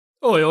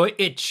Oi, oi,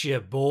 it's your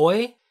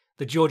boy,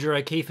 the Georgia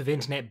O'Keeffe of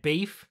internet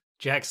beef,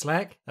 Jack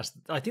Slack.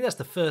 I think that's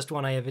the first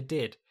one I ever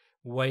did,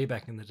 way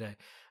back in the day.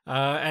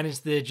 And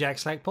it's the Jack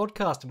Slack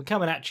podcast, and we're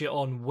coming at you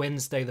on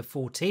Wednesday the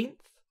 14th.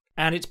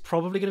 And it's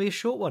probably going to be a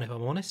short one, if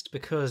I'm honest,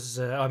 because,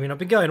 I've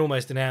been going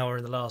almost an hour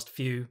in the last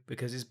few,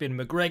 because it's been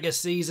McGregor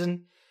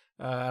season,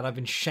 and I've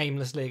been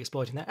shamelessly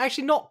exploiting that.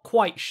 Actually, not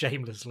quite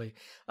shamelessly.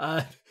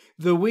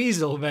 The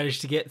Weasel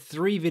managed to get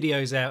 3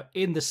 videos out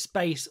in the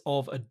space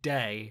of a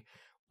day,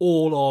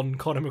 all on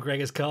Conor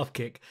McGregor's calf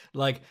kick.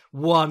 Like,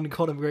 1,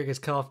 Conor McGregor's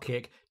calf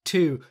kick.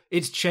 2,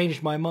 it's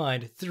changed my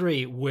mind.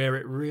 3, where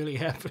it really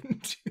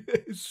happened.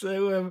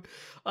 So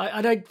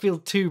I don't feel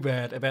too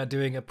bad about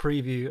doing a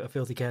preview of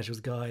Filthy Casual's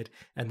guide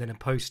and then a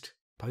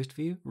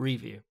post-view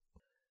review.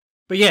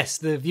 But yes,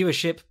 the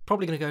viewership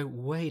probably going to go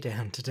way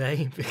down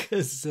today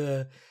because,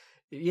 the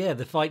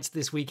fights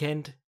this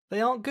weekend,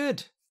 they aren't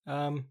good.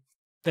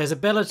 There's a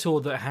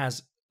Bellator that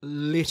has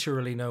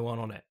literally no one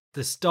on it.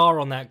 The star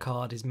on that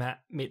card is Matt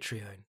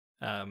Mitrione,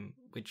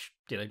 which,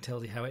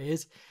 tells you how it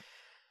is.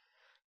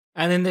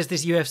 And then there's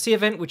this UFC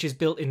event, which is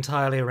built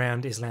entirely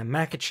around Islam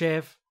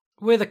Makhachev,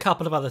 with a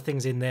couple of other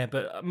things in there,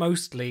 but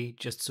mostly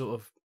just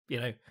sort of,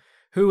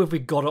 who have we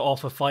got to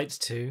offer fights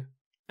to?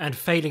 And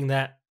failing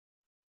that,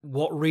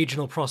 what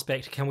regional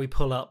prospect can we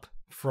pull up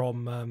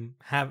from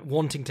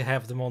wanting to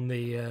have them on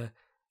the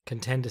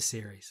Contender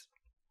Series?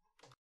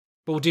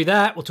 But we'll do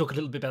that. We'll talk a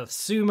little bit about the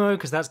sumo,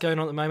 because that's going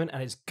on at the moment,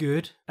 and it's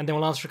good. And then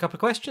we'll answer a couple of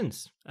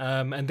questions.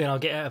 And then I'll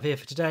get out of here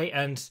for today.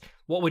 And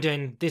what we're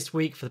doing this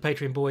week for the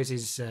Patreon boys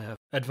is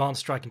Advanced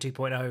Striking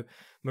 2.0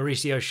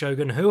 Mauricio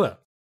Shogun Hua,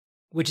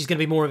 which is going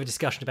to be more of a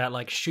discussion about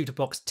like shooter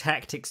box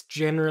tactics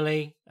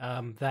generally,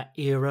 that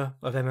era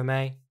of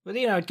MMA. But,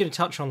 I'm going to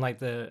touch on like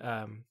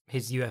the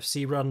his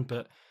UFC run,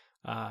 but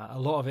a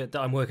lot of it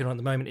that I'm working on at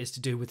the moment is to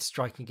do with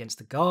striking against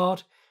the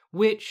guard,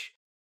 which...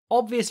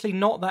 obviously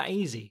not that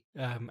easy,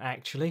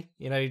 actually.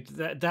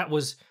 That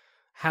was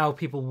how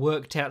people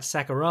worked out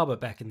Sakuraba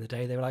back in the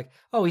day. They were like,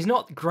 oh, he's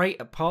not great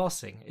at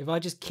passing. If I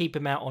just keep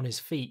him out on his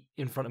feet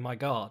in front of my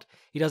guard,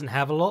 he doesn't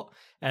have a lot.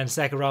 And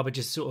Sakuraba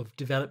just sort of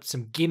developed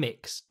some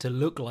gimmicks to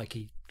look like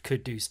he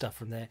could do stuff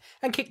from there.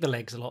 And kick the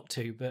legs a lot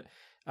too. But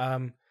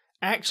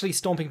actually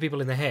stomping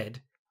people in the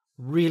head,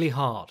 really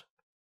hard.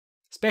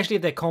 Especially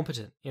if they're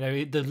competent.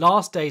 The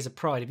last days of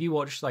Pride, if you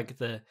watch like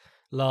the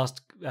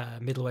last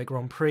middleweight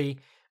Grand Prix,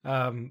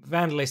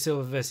 Vanderlei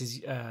Silva versus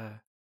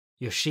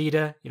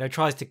Yoshida,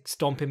 tries to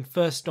stomp him.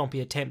 First stomp he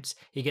attempts,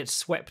 he gets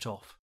swept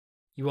off.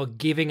 You are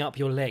giving up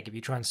your leg if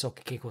you try and sock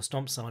a kick or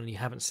stomp someone and you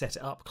haven't set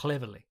it up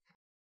cleverly.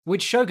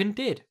 Which Shogun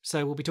did,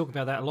 so we'll be talking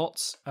about that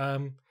lots.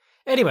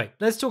 Anyway,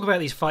 let's talk about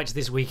these fights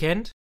this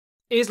weekend.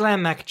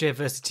 Islam Makhachev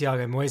versus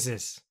Thiago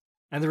Moises.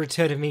 And the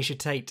return of Miesha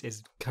Tate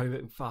is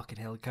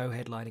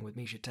co-headlining with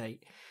Miesha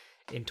Tate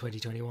in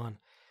 2021.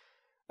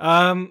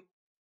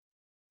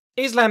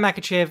 Islam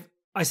Makhachev,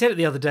 I said it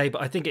the other day,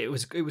 but I think it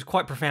was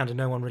quite profound and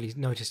no one really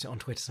noticed it on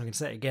Twitter, so I'm going to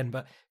say it again,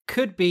 but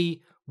could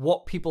be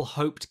what people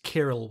hoped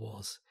Kirill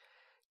was.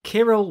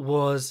 Kirill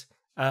was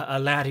a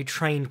lad who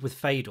trained with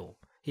Fedor.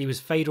 He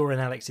was Fedor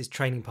and Alex's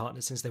training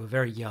partner since they were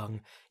very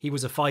young. He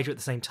was a fighter at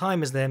the same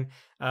time as them,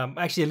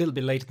 actually a little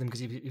bit later than them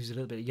because he was a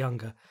little bit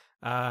younger.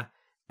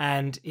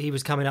 And he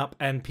was coming up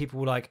and people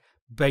were like,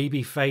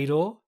 baby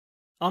Fedor?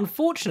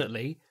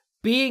 Unfortunately,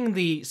 being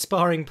the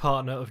sparring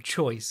partner of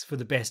choice for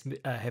the best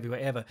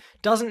heavyweight ever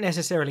doesn't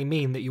necessarily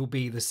mean that you'll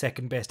be the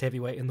second best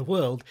heavyweight in the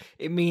world.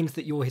 It means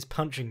that you're his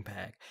punching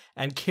bag.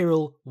 And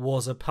Kirill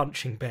was a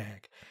punching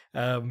bag.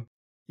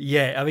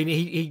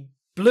 He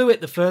blew it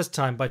the first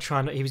time by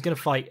he was going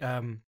to fight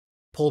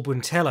Paul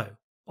Buntello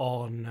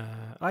on...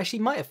 actually,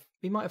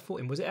 he might have fought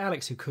him. Was it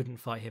Alex who couldn't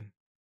fight him?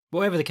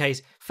 Whatever the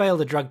case,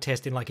 failed the drug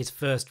test in like his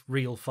first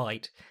real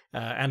fight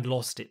and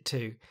lost it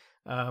too.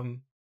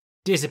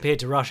 Disappeared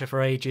to Russia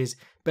for ages.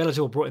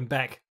 Bellator brought him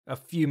back a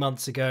few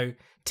months ago.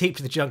 Teep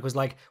to the Junk was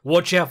like,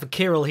 watch out for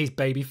Kirill, he's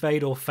baby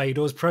Fedor,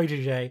 Fedor's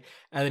protege.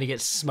 And then he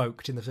gets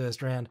smoked in the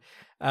first round.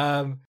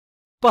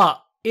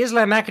 But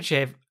Islam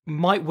Makhachev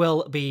might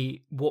well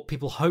be what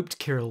people hoped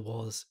Kirill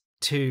was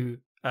to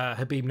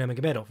Khabib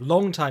Nurmagomedov.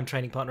 Long-time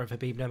training partner of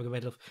Khabib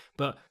Nurmagomedov,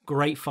 but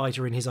great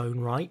fighter in his own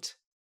right.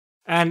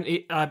 And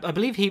I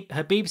believe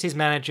Khabib's his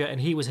manager and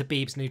he was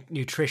Khabib's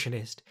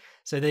nutritionist.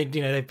 So they've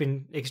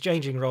been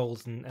exchanging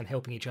roles and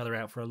helping each other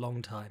out for a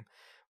long time.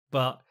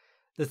 But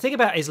the thing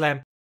about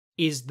Islam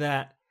is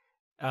that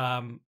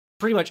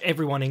pretty much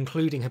everyone,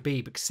 including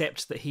Khabib,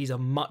 accepts that he's a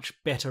much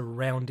better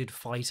rounded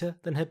fighter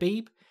than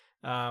Khabib.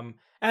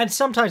 And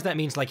sometimes that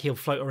means like he'll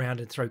float around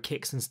and throw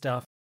kicks and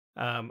stuff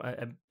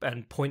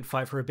and point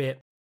fight for a bit.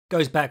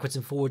 Goes backwards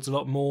and forwards a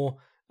lot more.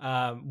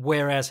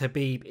 Whereas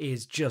Khabib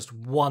is just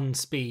one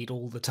speed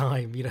all the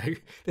time,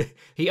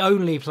 He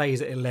only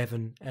plays at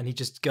 11 and he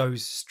just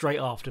goes straight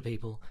after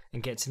people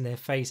and gets in their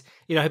face.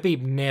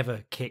 Khabib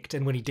never kicked,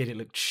 and when he did, it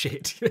looked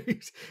shit.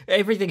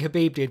 Everything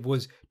Khabib did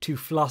was to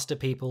fluster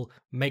people,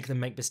 make them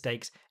make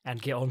mistakes,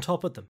 and get on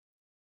top of them.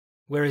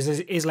 Whereas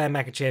Islam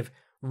Makhachev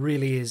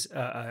really is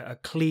a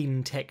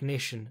clean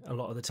technician a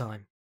lot of the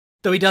time.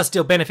 Though he does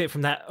still benefit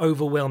from that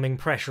overwhelming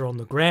pressure on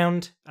the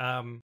ground.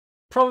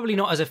 Probably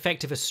not as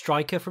effective a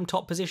striker from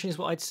top position is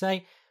what I'd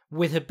say.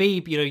 With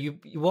Khabib,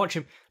 you watch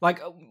him, like,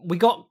 we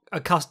got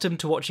accustomed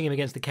to watching him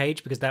against the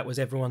cage because that was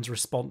everyone's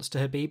response to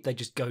Khabib. They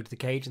just go to the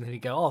cage and then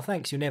he'd go, oh,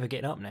 thanks, you're never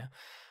getting up now.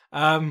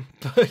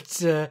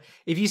 But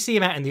if you see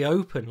him out in the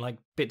open, like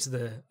bits of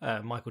the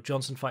Michael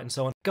Johnson fight and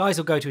so on, guys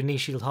will go to a knee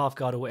shield half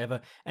guard or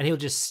whatever, and he'll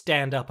just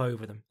stand up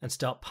over them and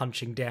start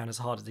punching down as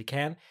hard as he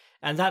can.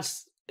 And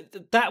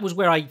that was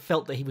where I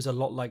felt that he was a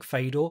lot like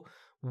Fedor,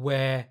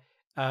 where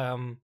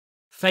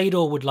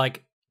Fedor would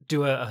like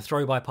do a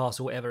throw by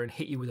pass or whatever and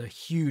hit you with a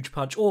huge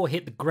punch, or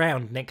hit the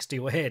ground next to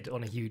your head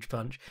on a huge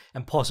punch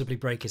and possibly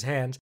break his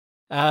hand.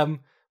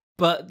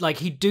 But like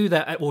he'd do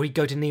that, or he'd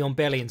go to knee on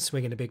belly and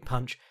swing in a big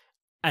punch.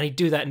 And he'd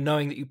do that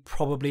knowing that you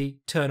probably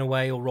turn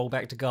away or roll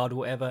back to guard or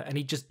whatever, and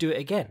he'd just do it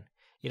again.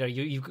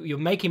 You're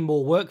making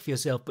more work for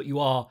yourself, but you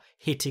are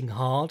hitting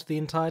hard the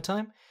entire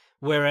time.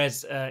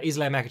 Whereas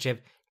Islam Makhachev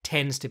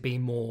tends to be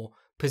more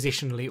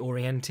positionally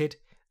oriented,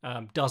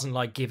 doesn't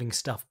like giving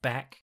stuff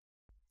back.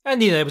 And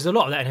there was a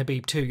lot of that in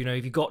Khabib too.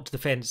 If you got to the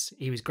fence,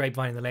 he was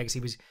grapevining the legs, he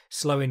was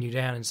slowing you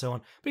down and so on.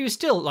 But he was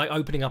still like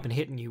opening up and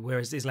hitting you,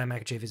 whereas Islam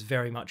Makhachev is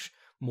very much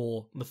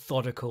more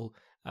methodical,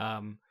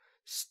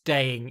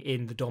 staying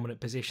in the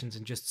dominant positions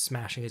and just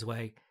smashing his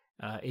way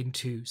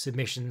into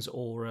submissions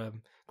or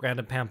ground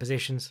and pound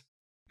positions.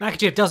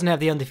 Makhachev doesn't have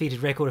the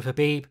undefeated record of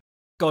Khabib.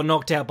 Got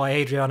knocked out by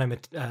Adriano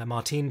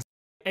Martins.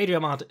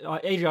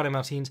 Adriano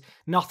Martins,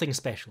 nothing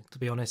special, to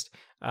be honest,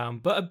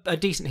 but a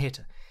decent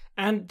hitter.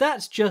 And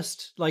that's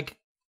just, like,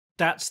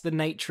 that's the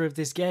nature of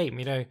this game,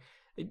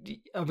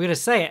 I'm going to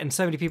say it, and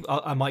so many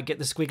people, I might get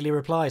the squiggly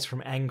replies from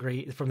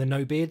the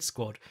No Beard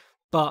squad,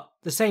 but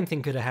the same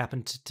thing could have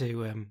happened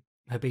to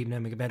Khabib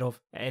Nurmagomedov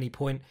at any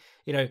point.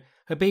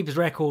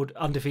 Khabib's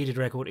undefeated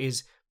record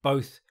is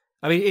both,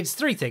 it's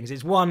three things.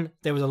 It's one,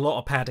 there was a lot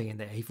of padding in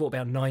there. He fought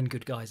about 9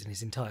 good guys in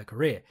his entire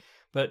career.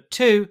 But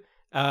 2,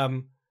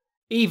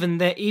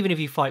 even if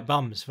you fight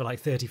bums for like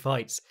 30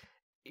 fights,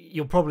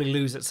 you'll probably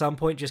lose at some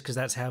point just because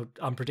that's how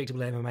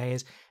unpredictable MMA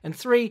is. And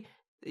 3,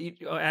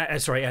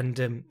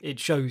 it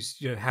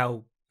shows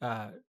how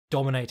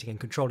dominating and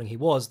controlling he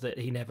was, that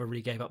he never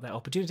really gave up that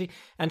opportunity.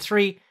 And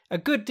 3, a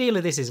good deal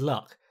of this is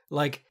luck.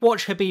 Like,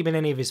 watch Khabib in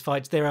any of his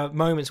fights. There are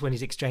moments when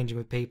he's exchanging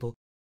with people.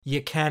 You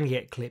can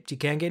get clipped. You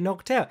can get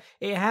knocked out.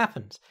 It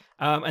happens.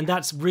 And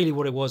that's really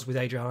what it was with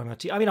Adriano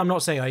Martins. I'm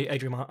not saying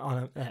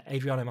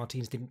Adriano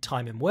Martins didn't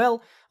time him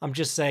well. I'm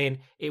just saying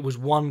it was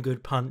one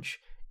good punch.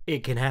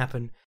 It can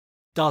happen.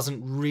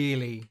 Doesn't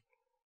really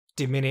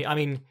diminish.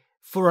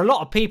 For a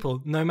lot of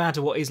people, no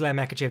matter what Islam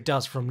Makhachev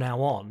does from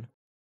now on,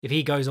 if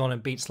he goes on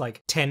and beats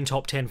like 10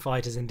 top 10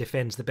 fighters and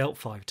defends the belt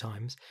 5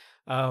 times,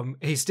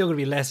 he's still going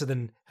to be lesser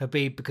than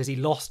Khabib because he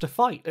lost a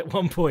fight at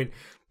one point.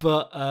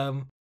 But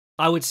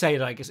I would say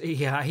like he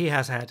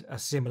has had a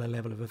similar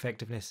level of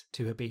effectiveness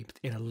to Khabib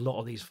in a lot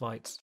of these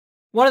fights.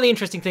 One of the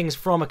interesting things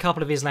from a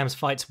couple of Islam's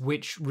fights,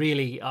 which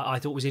really I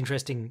thought was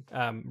interesting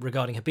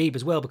regarding Khabib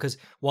as well, because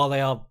while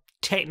they are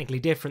technically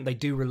different, they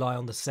do rely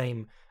on the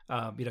same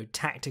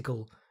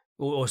tactical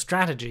or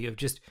strategy of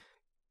just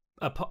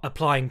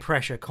applying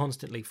pressure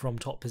constantly from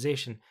top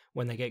position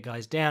when they get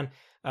guys down,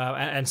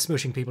 and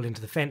smushing people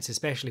into the fence,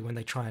 especially when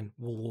they try and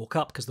wall walk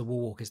up, because the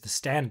wall walk is the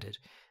standard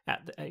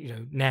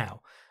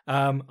now.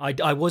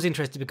 I was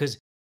interested because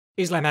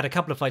Islam had a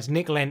couple of fights,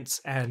 Nick Lentz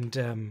and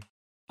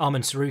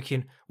Arman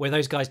Sarukian, where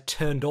those guys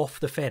turned off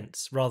the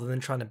fence rather than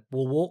trying to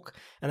wall walk,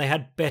 and they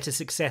had better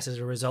success as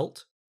a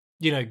result.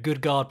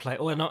 Good guard play,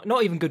 or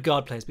not even good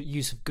guard players, but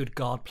use of good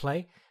guard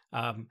play.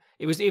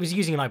 It was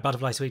using like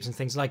butterfly sweeps and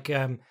things. Like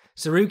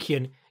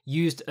Sarukian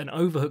used an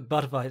overhook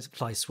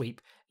butterfly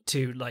sweep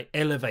to like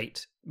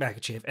elevate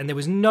Makhachev, and there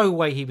was no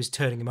way he was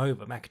turning him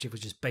over. Makhachev was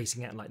just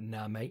basing it like,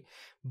 nah, mate.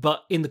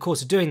 But in the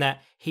course of doing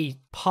that,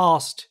 he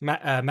passed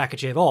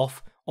Makhachev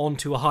off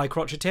onto a high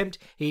crotch attempt.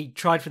 He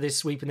tried for this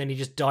sweep, and then he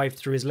just dived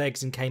through his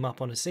legs and came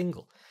up on a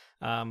single.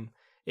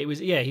 There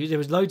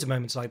was loads of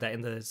moments like that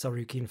in the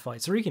Sarukian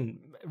fight. Sarukian,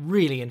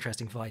 really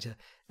interesting fighter,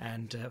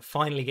 and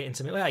finally getting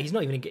something. Well, he's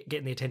not even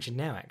getting the attention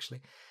now,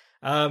 actually.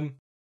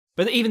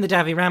 But even the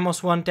Davi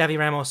Ramos one, Davi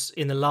Ramos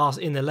in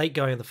the late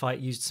going of the fight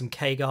used some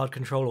K guard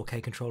control or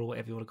K control or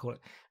whatever you want to call it,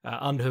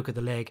 underhook of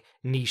the leg,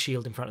 knee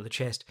shield in front of the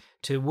chest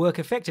to work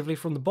effectively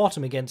from the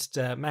bottom against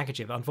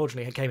Makhachev.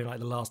 Unfortunately, it came in like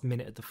the last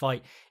minute of the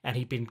fight, and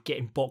he'd been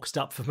getting boxed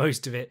up for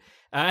most of it.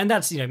 And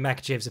that's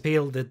Makhachev's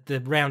appeal, the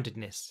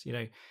roundedness,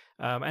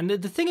 And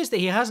the thing is that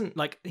he hasn't,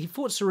 he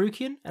fought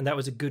Sarukian, and that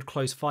was a good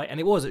close fight, and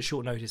it was at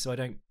short notice, so I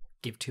don't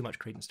give too much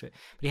credence to it.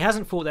 But he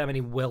hasn't fought that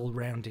many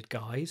well-rounded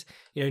guys.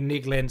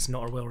 Nick Lentz,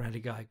 not a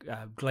well-rounded guy.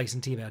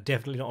 Gleison Tibau,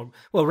 definitely not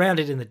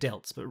well-rounded in the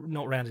delts, but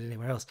not rounded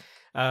anywhere else.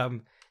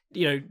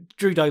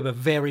 Drew Dober,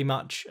 very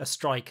much a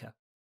striker.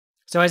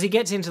 So as he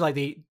gets into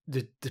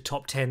the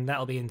top 10,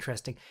 that'll be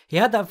interesting. He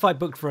had that fight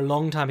booked for a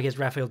long time against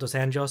Rafael dos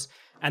Anjos,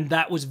 and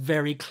that was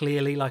very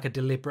clearly like a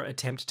deliberate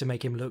attempt to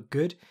make him look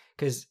good,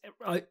 because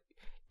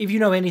if you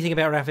know anything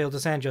about Rafael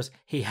dos Anjos,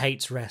 he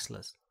hates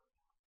wrestlers.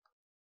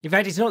 In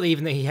fact, it's not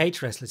even that he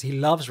hates wrestlers. He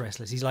loves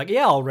wrestlers. He's like,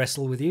 yeah, I'll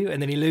wrestle with you.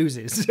 And then he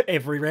loses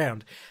every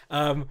round.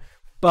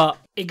 But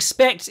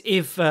expect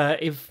if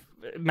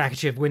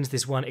Makhachev wins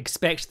this one,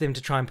 expect them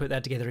to try and put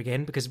that together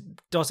again, because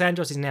Dos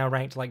Anjos is now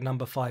ranked like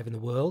number 5 in the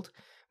world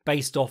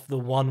based off the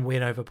one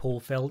win over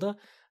Paul Felder,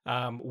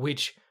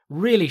 which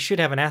really should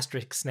have an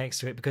asterisk next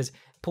to it, because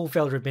Paul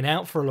Felder had been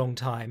out for a long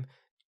time,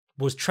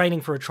 was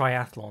training for a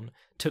triathlon,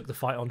 took the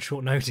fight on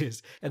short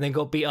notice, and then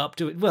got beat up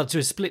to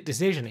a split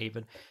decision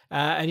even.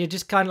 And you're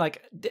just kind of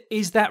like,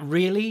 is that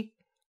really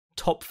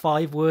top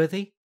 5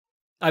 worthy?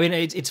 I mean,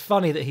 it's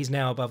funny that he's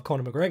now above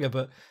Conor McGregor,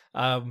 but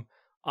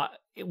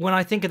when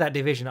I think of that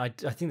division, I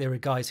think there are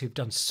guys who've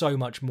done so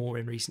much more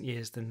in recent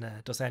years than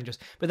Dos Anjos.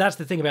 But that's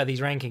the thing about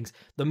these rankings.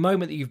 The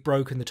moment that you've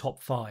broken the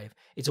top 5,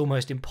 it's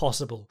almost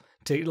impossible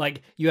to,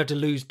 like, you have to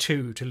lose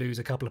 2 to lose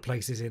a couple of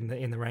places in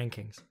the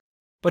rankings.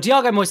 But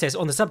Thiago Moises,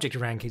 on the subject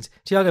of rankings,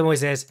 Thiago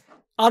Moises,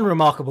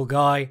 unremarkable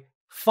guy,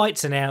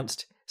 fights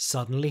announced,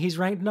 suddenly he's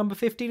ranked number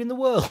 15 in the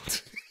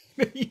world.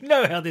 You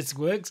know how this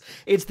works.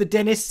 It's the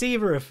Dennis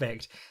Seaver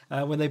effect.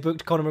 When they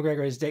booked Conor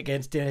McGregor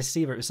against Dennis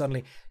Seaver, it was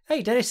suddenly,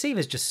 hey, Dennis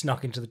Seaver's just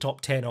snuck into the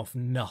top 10 off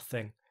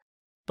nothing.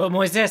 But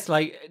Moises,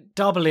 like,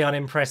 doubly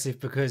unimpressive,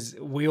 because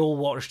we all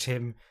watched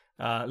him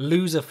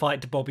lose a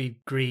fight to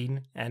Bobby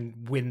Green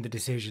and win the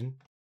decision.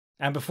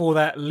 And before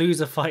that, lose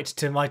a fight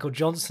to Michael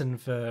Johnson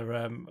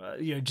for,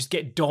 just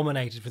get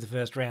dominated for the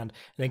first round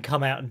and then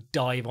come out and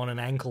dive on an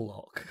ankle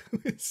lock.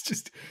 It's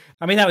just,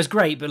 I mean, that was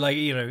great, but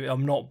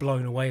I'm not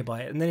blown away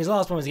by it. And then his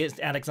last one was against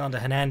Alexander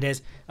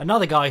Hernandez,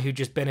 another guy who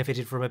just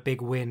benefited from a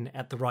big win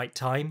at the right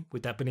time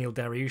with that Beneil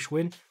Dariush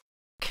win.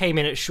 Came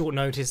in at short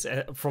notice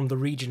from the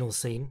regional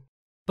scene.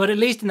 But at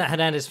least in that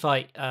Hernandez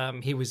fight,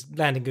 he was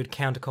landing good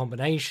counter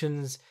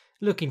combinations,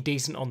 looking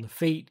decent on the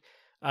feet.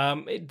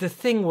 The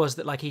thing was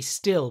that, like, he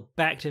still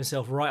backed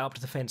himself right up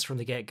to the fence from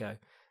the get-go.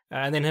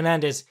 And then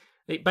Hernandez,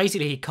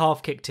 he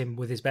calf kicked him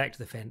with his back to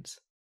the fence.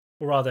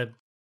 Or rather,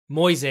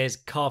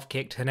 Moises calf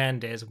kicked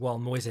Hernandez while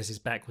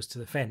Moises' back was to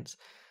the fence.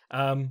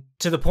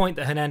 To the point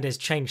that Hernandez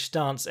changed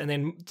stance. And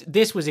then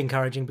this was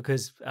encouraging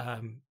because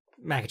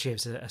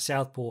Makhachev's a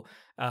southpaw.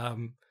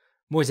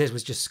 Moises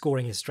was just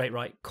scoring his straight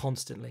right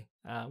constantly,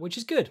 which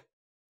is good.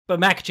 But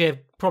Makhachev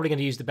probably going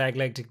to use the bag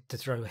leg to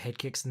throw head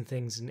kicks and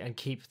things and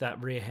keep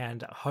that rear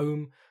hand at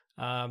home.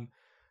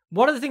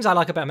 One of the things I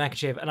like about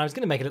Makhachev, and I was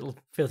going to make a little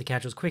Filthy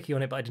Casuals quickie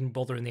on it, but I didn't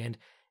bother in the end.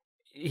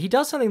 He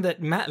does something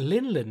that Matt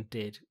Linland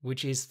did,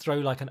 which is throw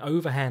like an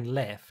overhand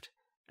left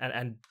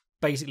and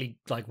basically,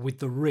 like, with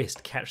the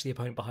wrist, catch the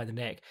opponent behind the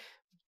neck,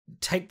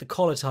 take the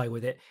collar tie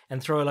with it,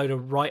 and throw a load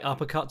of right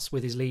uppercuts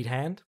with his lead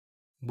hand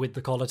with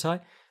the collar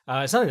tie.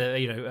 Something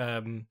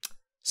that,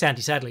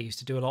 Santi Sadler used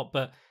to do a lot,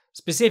 but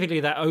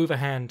specifically that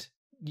overhand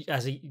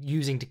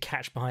using to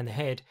catch behind the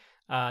head,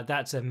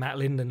 that's a Matt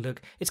Linland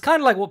look. It's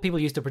kind of like what people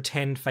used to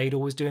pretend Fedor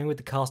was doing with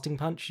the casting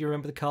punch. You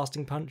remember the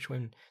casting punch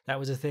when that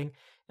was a thing?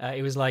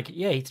 It was like,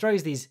 yeah, he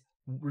throws these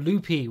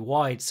loopy,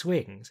 wide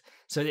swings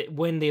so that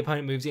when the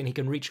opponent moves in, he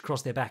can reach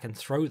across their back and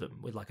throw them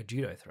with like a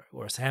judo throw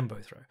or a sambo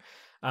throw.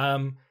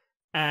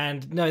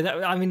 And no,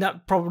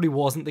 that probably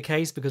wasn't the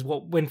case, because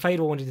when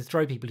Fedor wanted to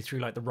throw people, he threw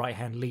like the right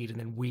hand lead and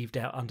then weaved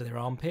out under their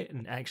armpit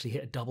and actually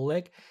hit a double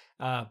leg.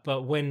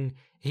 But when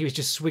he was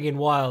just swinging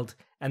wild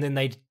and then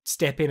they'd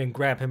step in and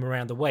grab him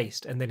around the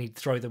waist and then he'd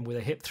throw them with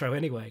a hip throw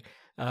anyway.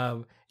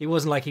 It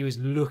wasn't like he was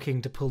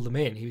looking to pull them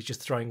in. He was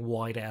just throwing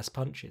wide ass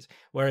punches.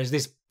 Whereas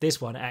this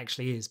one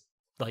actually is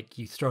like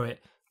you throw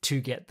it to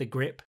get the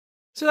grip.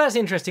 So that's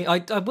interesting.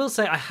 I will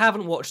say I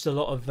haven't watched a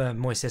lot of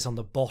Moises on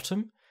the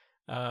bottom.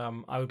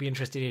 I would be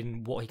interested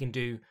in what he can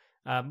do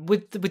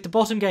with the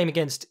bottom game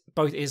against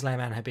both Islam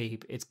and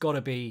Khabib. It's got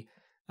to be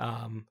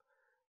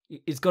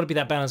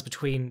that balance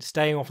between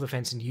staying off the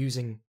fence and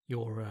using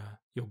your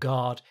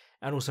guard,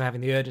 and also having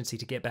the urgency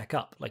to get back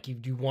up. Like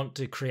you want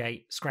to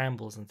create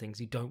scrambles and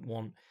things. You don't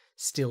want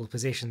still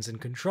positions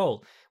and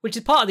control, which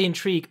is part of the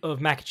intrigue of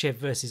Makhachev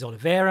versus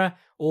Oliveira,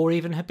 or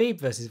even Khabib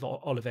versus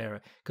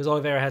Oliveira, because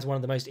Oliveira has one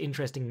of the most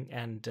interesting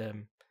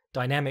and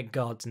dynamic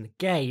guards in the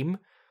game.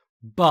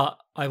 But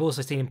I've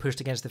also seen him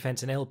pushed against the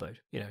fence and elbowed,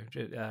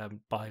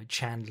 by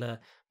Chandler,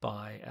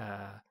 by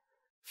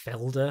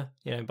Felder,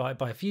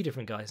 by a few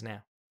different guys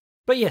now.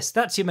 But yes,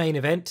 that's your main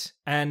event,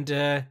 and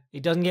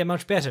it doesn't get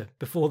much better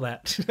before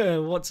that.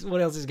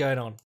 What else is going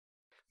on?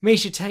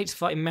 Miesha Tate's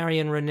fighting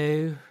Marion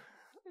Reneau.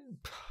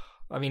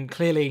 I mean,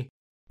 clearly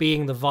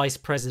being the vice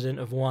president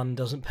of one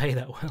doesn't pay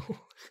that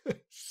well.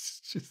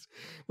 It's just,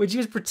 when she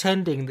was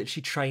pretending that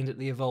she trained at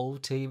the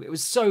Evolve team, it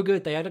was so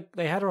good. They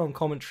had her on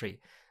commentary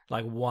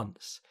like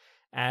once,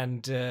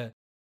 and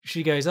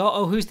she goes,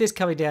 "Oh, who's this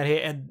coming down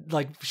here?" And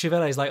like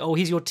Chevalier is like, "Oh,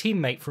 he's your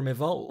teammate from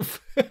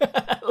Evolve."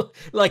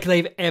 Like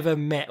they've ever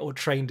met or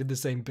trained in the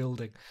same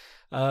building.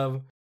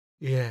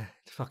 Yeah,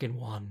 fucking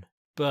one.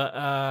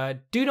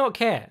 But do not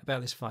care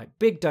about this fight.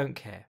 Big don't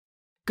care.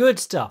 Good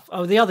stuff.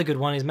 Oh, the other good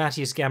one is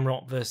Matthias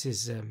Gamrot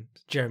versus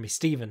Jeremy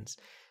Stephens.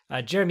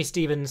 Jeremy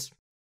Stephens,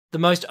 the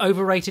most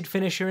overrated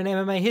finisher in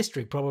MMA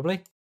history,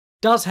 probably.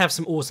 does have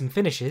some awesome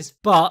finishes,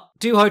 but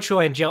Do Ho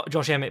Choi and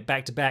Josh Emmett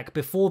back-to-back,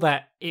 before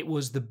that, it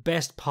was the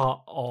best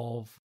part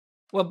of...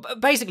 Well,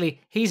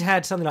 basically, he's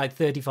had something like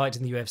 30 fights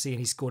in the UFC and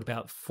he's scored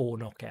about 4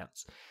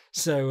 knockouts.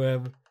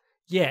 So,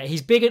 yeah,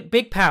 he's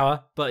big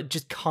power, but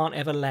just can't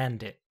ever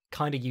land it.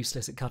 Kind of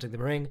useless at cutting the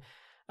ring.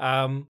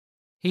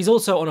 He's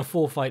also on a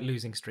 4-fight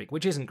losing streak,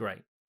 which isn't great.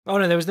 Oh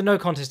no, there was the no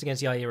contest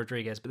against Yair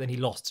Rodriguez, but then he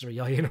lost to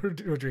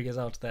Yair Rodriguez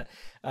after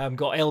that.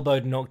 Got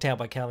elbowed and knocked out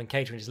by Calvin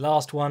Kattar in his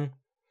last one.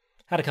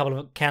 Had a couple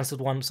of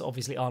cancelled ones,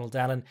 obviously Arnold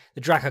Allen.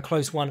 The Drakkar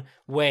Close one,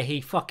 where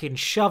he fucking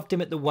shoved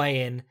him at the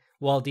weigh-in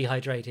while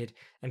dehydrated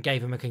and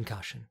gave him a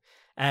concussion.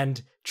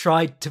 And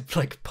tried to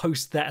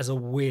post that as a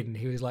win.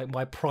 He was like,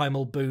 my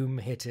primal boom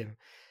hit him.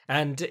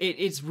 And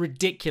it's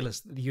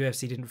ridiculous that the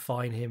UFC didn't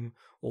fine him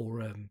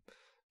or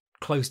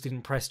Close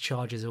didn't press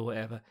charges or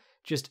whatever.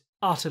 Just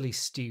utterly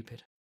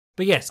stupid.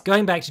 But yes,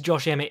 going back to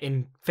Josh Emmett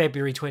in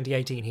February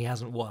 2018, he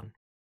hasn't won.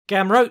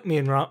 Gamrot,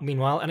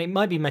 meanwhile, and it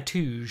might be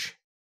Matouj.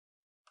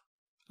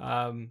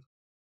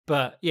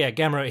 But yeah,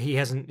 Gamrot, he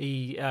hasn't.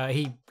 He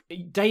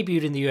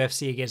debuted in the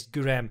UFC against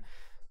Guram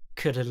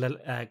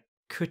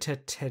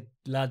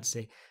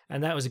Kutateladze,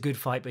 and that was a good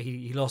fight, but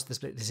he lost the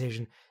split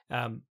decision,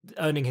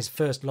 earning his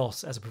first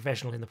loss as a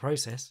professional in the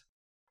process.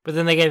 But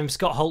then they gave him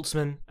Scott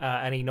Holtzman,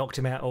 and he knocked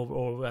him out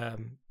or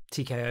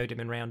TKO'd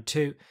him in round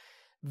 2.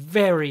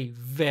 Very,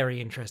 very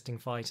interesting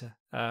fighter.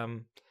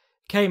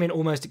 Came in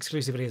almost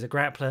exclusively as a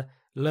grappler,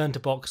 learned to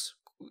box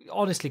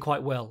honestly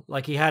quite well.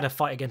 Like, he had a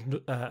fight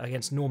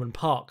against Norman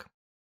Park.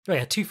 Oh,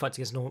 yeah, 2 fights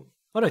against Norman...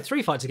 Oh, no,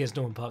 3 fights against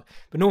Norman Park.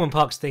 But Norman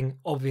Park's thing,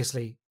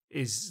 obviously,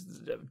 is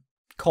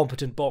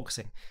competent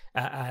boxing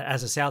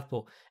as a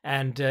southpaw.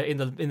 And in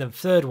the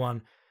third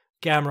one,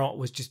 Gamrot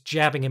was just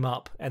jabbing him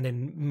up and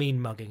then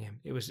mean-mugging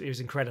him. It was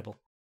incredible.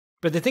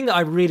 But the thing that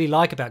I really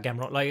like about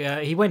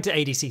Gamrot, he went to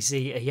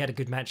ADCC, he had a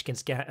good match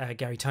against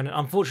Gary Tonin.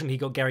 Unfortunately, he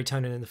got Gary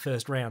Tonin in the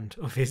first round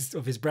of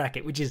his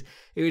bracket, which is,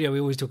 we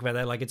always talk about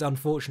that, like, it's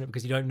unfortunate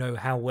because you don't know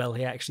how well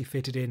he actually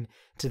fitted in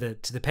to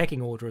the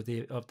pecking order of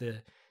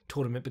the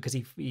tournament, because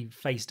he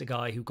faced a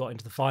guy who got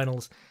into the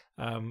finals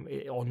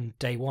on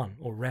day 1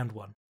 or round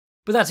 1.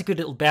 But that's a good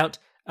little bout.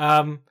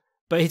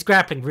 But his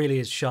grappling really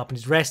is sharp, and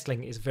his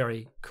wrestling is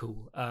very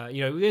cool.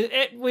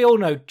 We all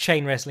know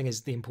chain wrestling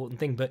is the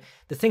important thing, but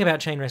the thing about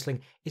chain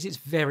wrestling is it's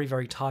very,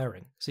 very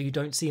tiring. So you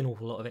don't see an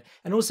awful lot of it.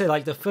 And also,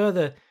 like, the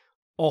further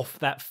off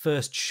that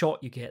first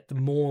shot you get, the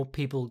more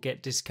people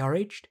get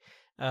discouraged.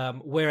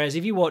 Whereas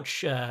if you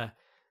watch,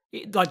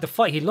 like the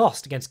fight he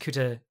lost against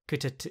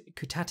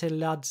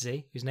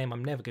Kutateladze, whose name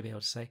I'm never going to be able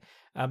to say,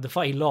 the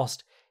fight he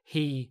lost,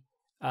 he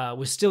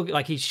was still,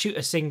 like, he'd shoot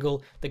a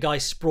single, the guy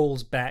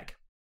sprawls back,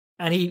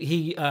 and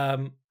he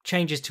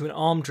changes to an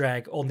arm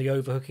drag on the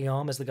overhooking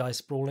arm as the guy's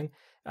sprawling,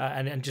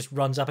 and just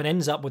runs up and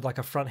ends up with like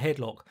a front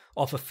headlock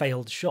off a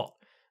failed shot.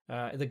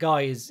 The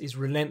guy is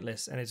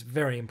relentless, and it's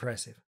very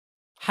impressive.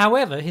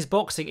 However, his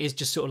boxing is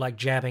just sort of like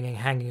jabbing and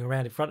hanging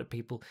around in front of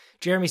people.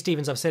 Jeremy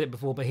Stephens, I've said it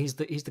before, but he's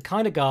the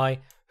kind of guy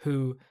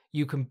who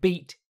you can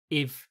beat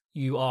if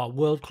you are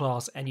world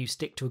class and you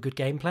stick to a good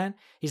game plan.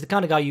 He's the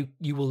kind of guy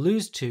you will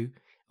lose to,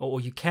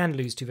 or you can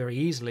lose to very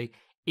easily,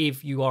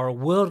 if you are a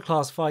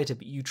world-class fighter,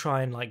 but you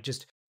try and like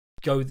just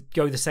go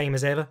the same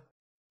as ever,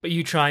 but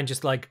you try and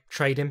just like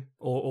trade him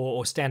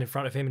or stand in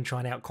front of him and try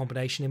and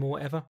out-combination him or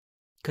whatever,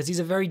 because he's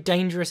a very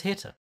dangerous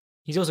hitter.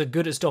 He's also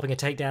good at stopping a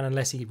takedown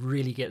unless he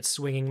really gets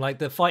swinging. Like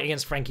the fight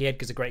against Frankie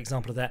Edgar is a great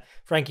example of that.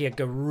 Frankie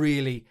Edgar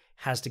really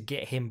has to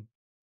get him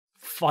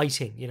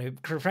fighting.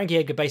 Frankie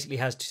Edgar basically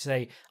has to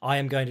say, I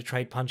am going to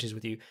trade punches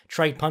with you,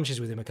 trade punches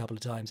with him a couple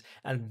of times,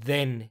 and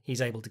then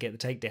he's able to get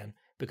the takedown.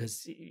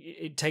 Because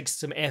it takes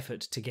some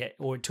effort to get,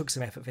 or it took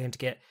some effort for him to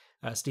get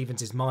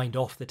Stephens' mind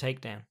off the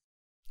takedown.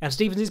 And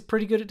Stephens is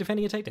pretty good at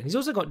defending a takedown. He's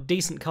also got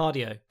decent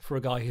cardio for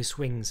a guy who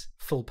swings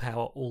full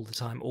power all the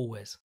time,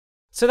 always.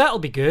 So that'll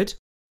be good.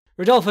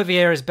 Rodolfo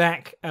Vieira's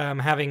back,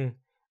 having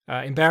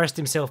embarrassed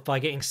himself by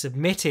getting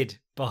submitted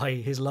by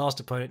his last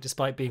opponent,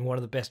 despite being one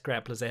of the best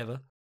grapplers ever.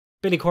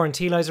 Billy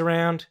Quarantillo's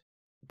around.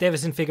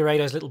 Davison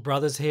Figueiredo's little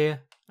brother's here.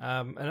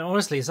 And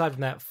honestly, aside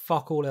from that,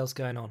 fuck all else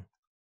going on.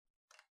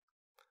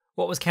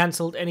 What was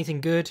cancelled?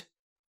 Anything good?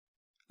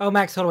 Oh,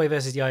 Max Holloway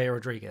versus Yair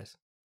Rodriguez.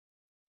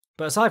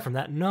 But aside from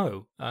that,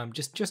 no.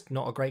 Just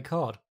not a great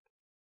card.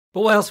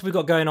 But what else have we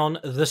got going on?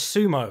 The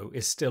Sumo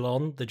is still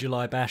on, the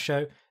July Bash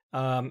show.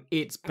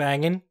 It's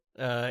banging.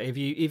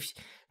 If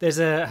there's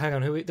hang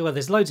on,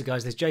 there's loads of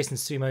guys. There's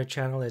Jason's Sumo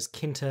channel. There's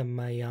Kinta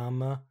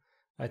Mayama,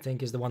 I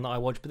think, is the one that I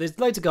watch. But there's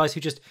loads of guys who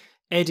just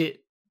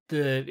edit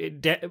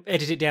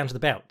it down to the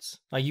bouts.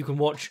 Like, you can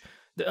watch.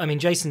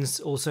 Jason's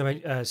also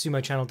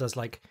Sumo channel does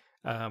like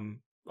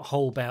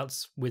whole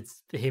bouts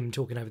with him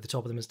talking over the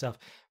top of them and stuff,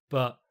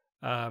 but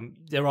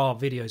there are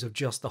videos of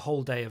just the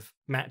whole day of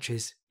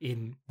matches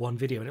in one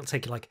video, and it'll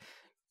take you like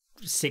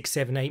 6,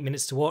 7, 8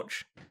 minutes to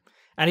watch.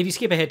 And if you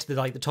skip ahead to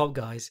the top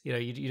guys,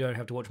 you don't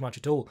have to watch much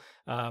at all.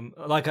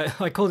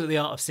 I called it the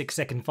art of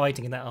 6-second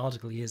fighting in that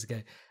article years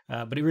ago,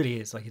 but it really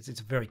is like it's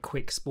a very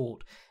quick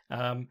sport.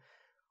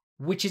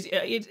 which is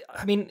it.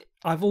 I mean,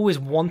 I've always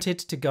wanted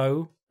to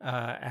go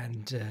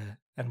and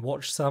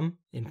watch some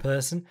in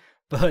person,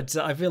 but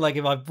I feel like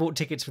if I bought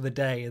tickets for the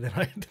day and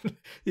then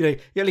you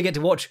only get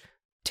to watch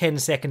 10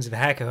 seconds of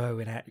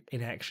Hakuho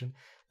in action.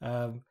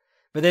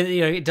 But then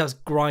it does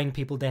grind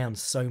people down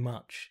so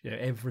much.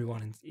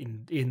 Everyone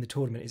in the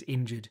tournament is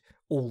injured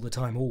all the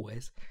time,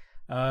 always.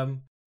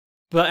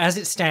 But as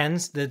it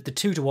stands, the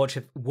two to watch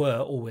were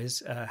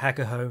always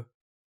Hakuho,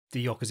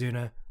 the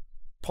Yokozuna,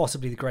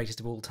 possibly the greatest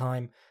of all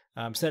time,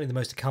 certainly the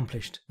most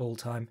accomplished of all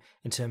time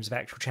in terms of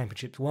actual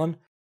championships won,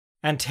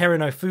 and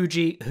Teruno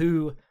Fuji,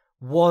 who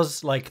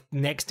was like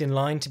next in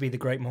line to be the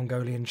great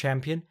Mongolian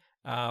champion,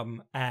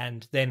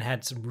 and then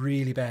had some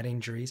really bad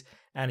injuries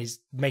and is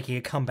making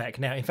a comeback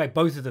now. In fact,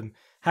 both of them,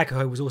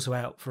 Hakuho was also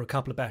out for a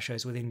couple of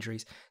bashos with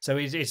injuries. So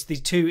it's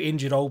these two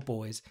injured old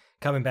boys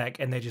coming back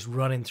and they're just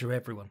running through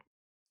everyone.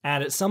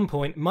 And at some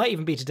point, might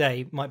even be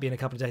today, might be in a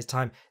couple of days'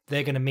 time,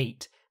 they're going to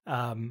meet.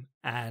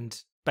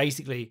 And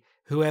basically,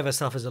 whoever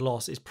suffers a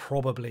loss is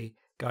probably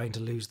going to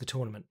lose the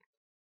tournament.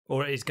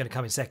 Or is going to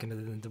come in second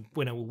and then the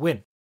winner will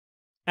win.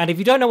 And if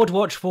you don't know what to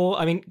watch for,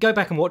 I mean, go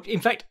back and watch.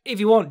 In fact, if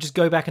you want, just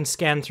go back and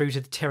scan through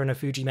to the Teruno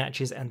Fuji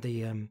matches and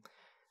the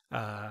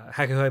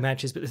Hakuho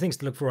matches. But the things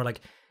to look for are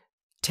like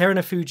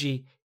Teruno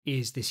Fuji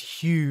is this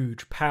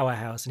huge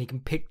powerhouse, and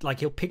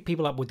he'll pick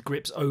people up with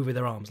grips over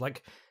their arms.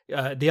 Like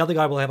the other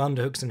guy will have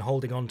underhooks and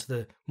holding on to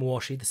the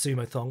muwashi, the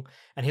sumo thong,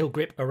 and he'll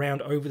grip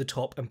around over the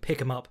top and pick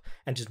them up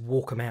and just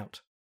walk them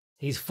out.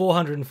 He's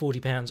 440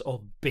 pounds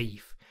of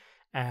beef,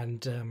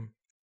 and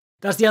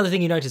that's the other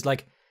thing you notice.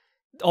 Like,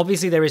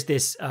 obviously there is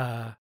this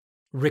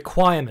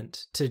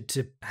requirement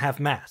to have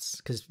mass,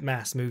 because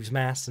mass moves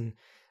mass, and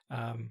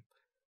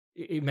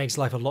it makes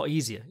life a lot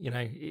easier.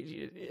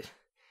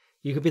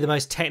 You could be the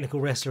most technical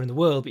wrestler in the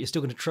world, but you're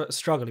still going to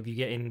struggle if you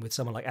get in with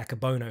someone like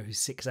Akabono, who's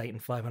 6'8"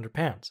 and 500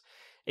 pounds,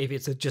 if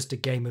it's just a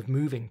game of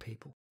moving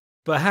people.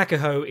 But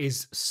Hakuho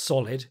is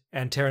solid,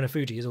 and Teruno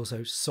Fuji is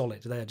also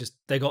solid.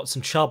 They got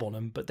some chub on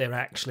them, but they're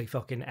actually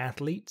fucking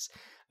athletes.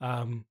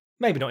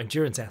 Maybe not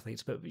endurance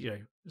athletes, but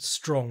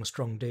strong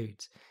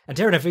dudes. And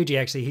Teruno Fuji,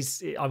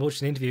 actually, I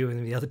watched an interview with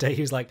him the other day.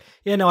 He was like,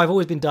 "Yeah, no, I've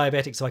always been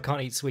diabetic, so I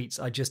can't eat sweets.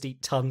 I just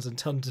eat tons and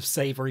tons of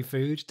savoury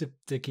food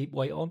to keep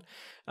weight on."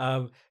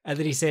 And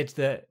then he said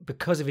that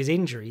because of his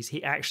injuries,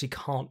 he actually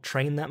can't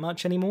train that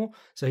much anymore.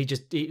 So so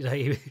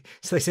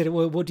they said,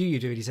 "Well, what do you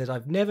do?" And he said,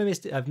 "I've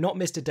not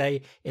missed a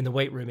day in the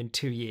weight room in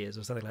 2 years,"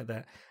 or something like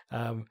that.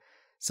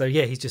 So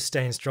yeah, he's just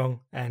staying strong,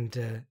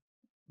 and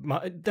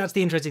that's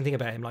the interesting thing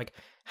about him. Like,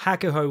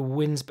 Hakuho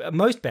wins,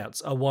 most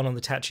bouts are won on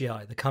the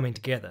tachiai, the coming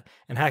together,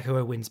 and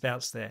Hakuho wins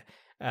bouts there.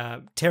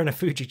 Teruno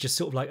Fuji just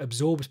sort of like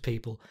absorbs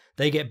people.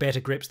 They get better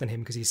grips than him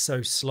because he's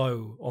so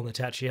slow on the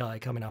tachiai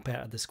coming up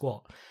out of the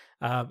squat.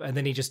 And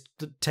then he just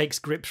takes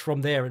grips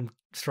from there and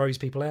throws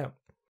people out.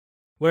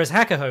 Whereas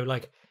Hakuho,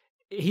 like,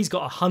 he's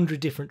got 100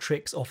 different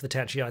tricks off the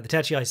tachiai. The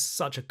tachiai is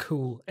such a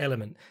cool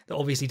element that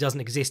obviously doesn't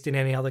exist in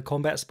any other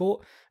combat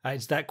sport.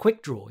 It's that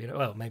quick draw,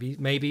 Well,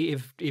 maybe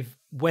if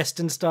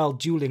Western style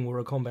dueling were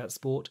a combat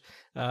sport,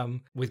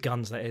 with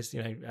guns, that is,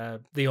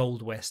 the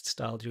old West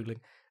style dueling,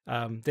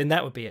 then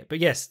that would be it. But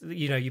yes,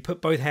 you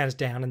put both hands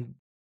down, and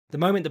the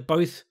moment that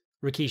both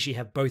Rikishi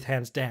have both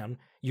hands down,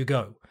 you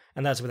go.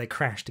 And that's where they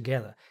crash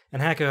together.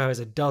 And Hakuho has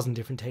a dozen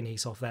different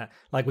techniques off that.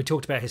 Like, we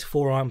talked about his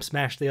forearm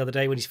smash the other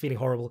day. When he's feeling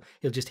horrible,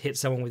 he'll just hit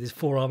someone with his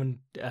forearm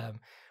and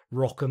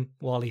rock them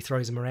while he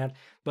throws them around.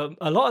 But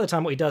a lot of the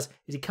time what he does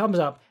is he comes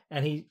up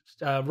and he,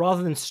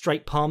 rather than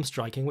straight palm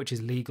striking, which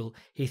is legal,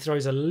 he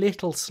throws a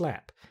little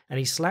slap. And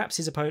he slaps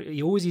his opponent.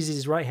 He always uses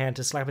his right hand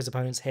to slap his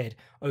opponent's head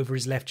over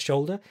his left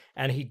shoulder.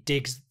 And he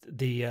digs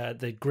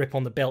the grip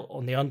on the belt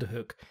on the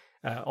underhook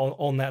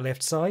on that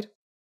left side.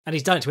 And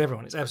he's done it to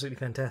everyone. It's absolutely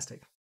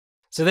fantastic.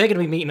 So they're going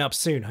to be meeting up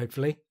soon,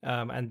 hopefully,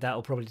 and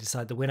that'll probably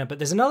decide the winner. But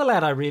there's another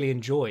lad I really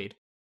enjoyed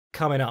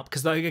coming up,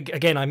 because,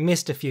 again, I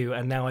missed a few,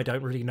 and now I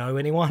don't really know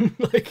anyone.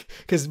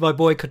 Because my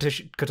boy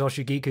Kotoshu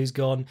Giku's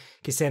gone,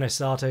 Kiseno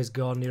Sato's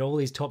gone, all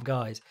these top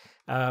guys.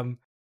 But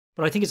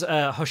I think it's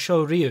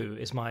Hosho Ryu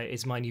is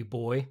my new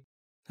boy.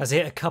 Has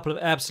hit a couple of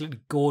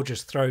absolutely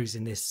gorgeous throws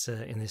in this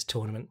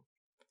tournament.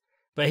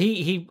 But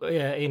he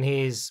in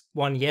his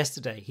one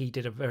yesterday, he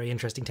did a very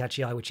interesting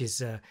tachiai, which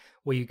is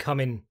where you come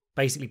in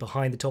basically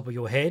behind the top of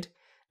your head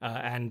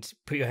and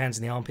put your hands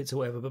in the armpits or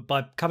whatever. But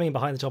by coming in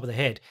behind the top of the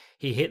head,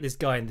 he hit this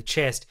guy in the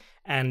chest,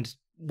 and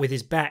with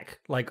his back,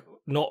 like,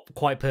 not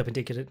quite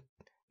perpendicular,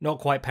 not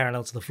quite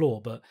parallel to the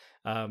floor, but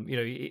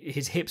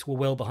his hips were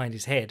well behind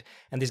his head,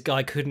 and this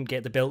guy couldn't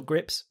get the belt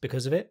grips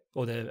because of it,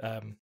 or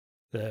the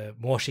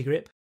muwashi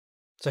grip.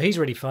 So he's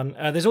really fun.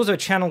 There's also a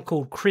channel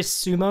called Chris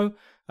Sumo,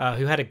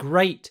 who had a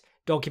great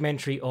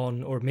documentary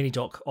or a mini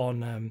doc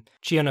on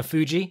Chiyono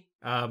Fuji,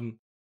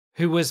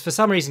 who was for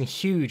some reason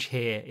huge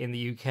here in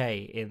the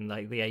UK in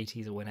like the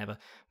 80s or whenever.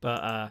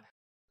 But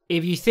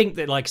if you think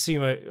that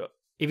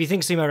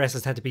sumo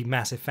wrestlers had to be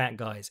massive fat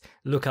guys,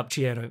 look up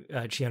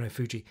Chiyono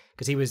Fuji,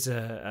 because he was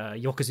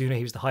Yokozuna.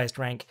 He was the highest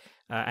rank,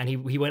 and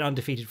he went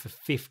undefeated for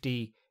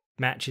 50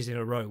 matches in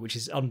a row, which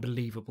is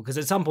unbelievable. Because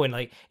at some point,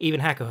 like even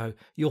Hakuho,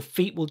 your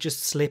feet will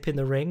just slip in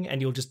the ring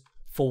and you'll just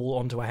fall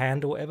onto a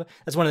hand or whatever.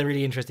 That's one of the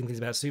really interesting things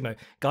about sumo.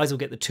 Guys will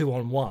get the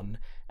 2-on-1,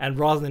 and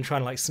rather than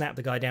trying to like snap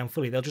the guy down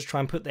fully, they'll just try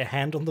and put their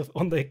hand on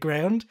the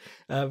ground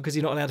because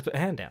you're not allowed to put a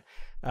hand down.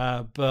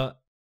 But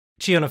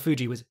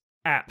Chiyonofuji was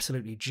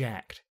absolutely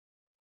jacked.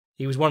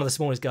 He was one of the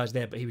smallest guys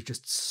there, but he was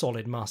just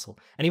solid muscle.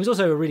 And he was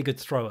also a really good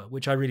thrower,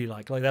 which I really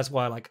liked. Like, that's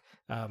why I like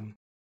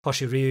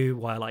Hoshiryu,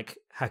 why I like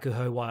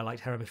Hakuho, why I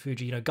liked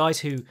Haramafuji. You know, guys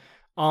who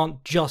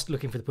aren't just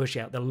looking for the push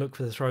out, they'll look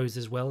for the throws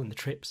as well and the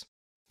trips.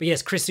 But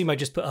yes, Chris Sumo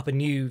just put up a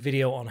new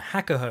video on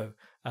Hakuho,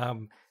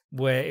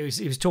 where it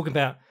was talking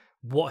about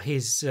what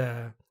his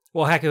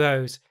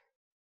Hakuho's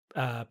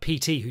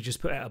PT, who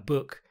just put out a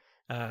book,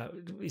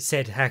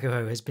 said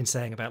Hakuho has been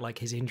saying about like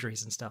his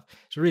injuries and stuff.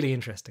 It's really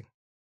interesting.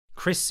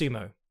 Chris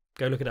Sumo.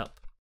 Go look it up.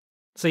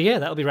 So yeah,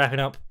 that'll be wrapping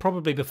up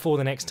probably before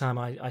the next time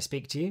I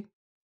speak to you.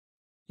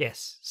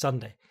 Yes,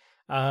 Sunday.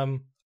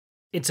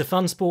 It's a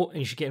fun sport and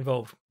you should get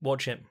involved.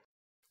 Watch it.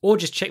 Or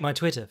just check my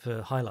Twitter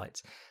for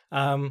highlights.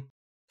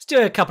 Let's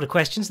do a couple of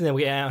questions and then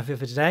we'll get out of here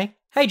for today.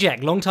 Hey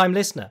Jack, long-time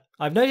listener.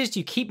 I've noticed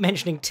you keep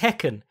mentioning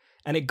Tekken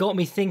and it got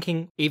me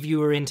thinking if you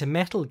were into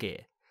Metal Gear.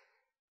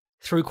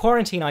 Through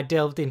quarantine, I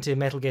delved into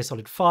Metal Gear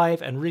Solid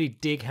 5 and really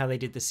dig how they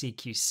did the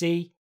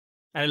CQC.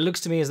 And it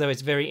looks to me as though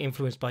it's very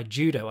influenced by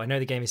judo. I know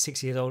the game is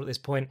 6 years old at this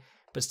point,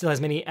 but still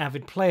has many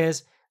avid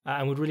players,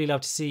 and would really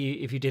love to see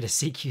you if you did a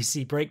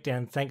CQC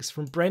breakdown. Thanks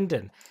from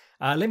Brendan.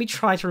 Let me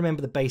try to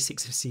remember the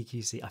basics of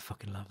CQC. I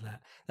fucking love that.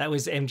 That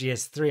was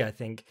MGS3, I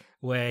think,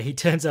 where he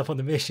turns up on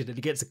the mission and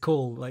he gets a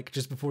call like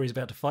just before he's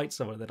about to fight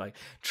someone. They're like,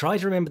 try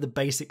to remember the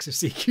basics of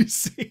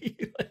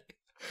CQC.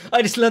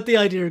 I just love the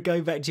idea of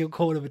going back to your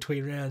corner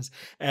between rounds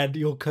and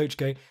your coach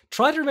going,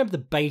 try to remember the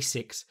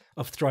basics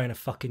of throwing a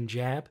fucking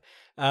jab.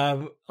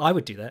 I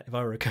would do that if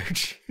I were a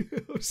coach.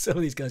 Some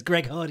of these guys,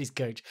 Greg Hardy's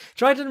coach,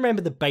 try to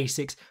remember the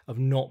basics of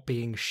not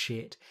being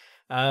shit.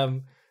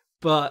 But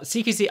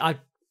CQC, I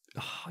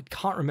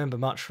can't remember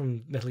much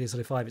from Metal Gear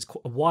Solid 5. It's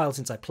a while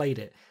since I played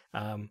it.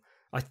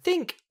 I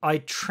think I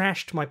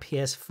trashed my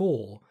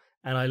PS4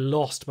 and I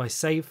lost my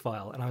save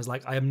file, and I was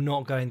like, I am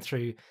not going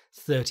through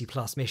 30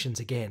 plus missions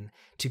again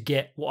to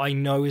get what I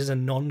know is a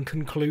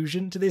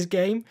non-conclusion to this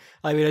game.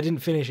 I mean, I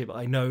didn't finish it, but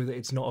I know that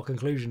it's not a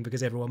conclusion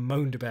because everyone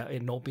moaned about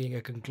it not being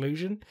a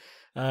conclusion.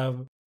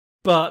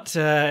 But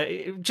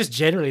just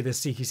generally, the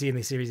CQC in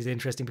this series is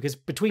interesting because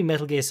between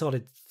Metal Gear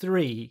Solid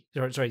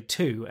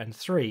 2 and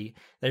 3,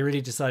 they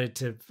really decided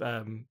to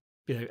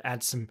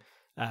add some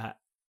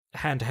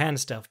hand-to-hand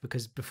stuff,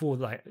 because before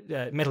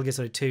Metal Gear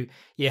Solid 2,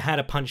 you had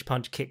a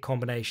punch-punch-kick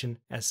combination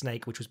as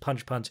Snake, which was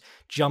punch-punch,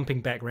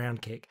 jumping back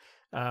round kick,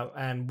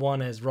 and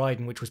one as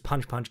Raiden, which was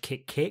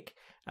punch-punch-kick-kick,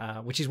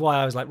 which is why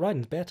I was like,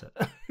 Raiden's better.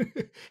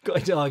 Got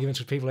into arguments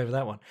with people over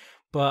that one.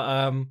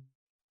 But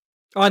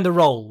and the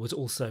roll was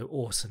also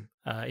awesome.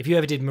 If you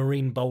ever did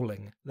marine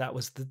bowling, that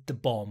was the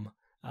bomb.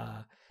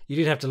 You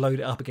did have to load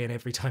it up again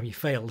every time you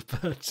failed,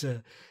 but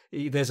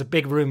there's a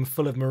big room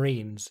full of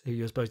Marines who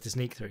you're supposed to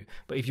sneak through.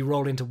 But if you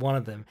roll into one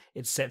of them,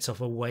 it sets off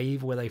a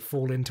wave where they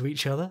fall into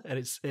each other, and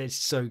it's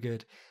so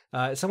good.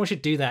 Someone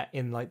should do that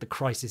in like the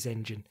Crisis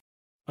engine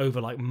over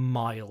like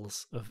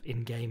miles of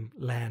in-game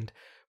land.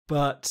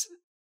 But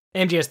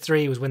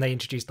MGS3 was when they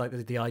introduced like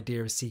the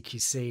idea of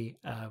CQC,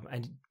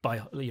 and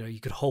by you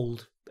could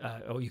hold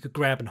or you could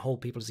grab and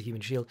hold people as a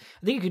human shield.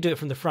 I think you could do it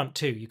from the front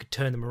too. You could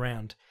turn them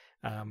around.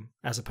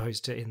 As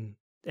opposed to in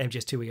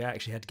MGS2 where you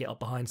actually had to get up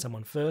behind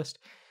someone first.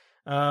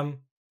 I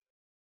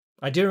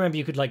do remember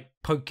you could like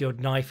poke your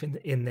knife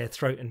in their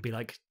throat and be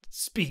like,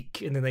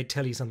 speak, and then they'd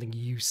tell you something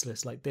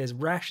useless, like there's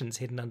rations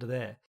hidden under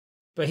there.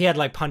 But he had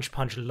like punch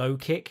low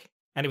kick,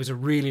 and it was a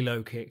really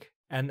low kick,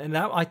 and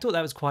that, I thought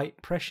that was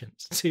quite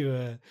prescient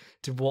to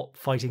what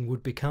fighting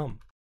would become.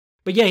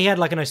 But yeah, he had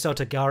like an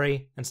Osota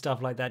Gari and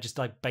stuff like that, just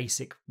like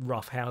basic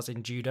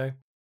roughhousing judo.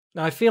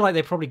 Now I feel like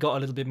they probably got a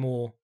little bit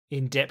more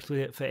in depth with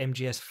it for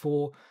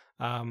MGS4,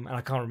 and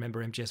I can't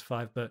remember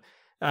MGS5, but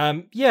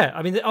yeah,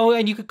 I mean,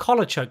 and you could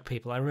collar choke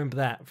people. I remember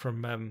that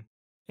from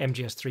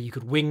MGS3. You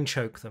could wing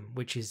choke them,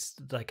 which is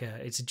like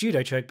it's a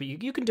judo choke, but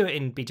you can do it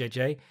in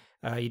BJJ.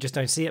 You just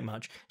don't see it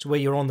much. So where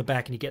you're on the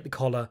back and you get the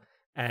collar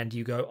and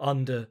you go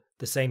under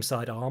the same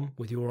side arm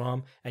with your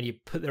arm, and you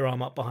put their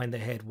arm up behind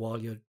their head while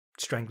you're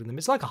strangling them.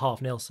 It's like a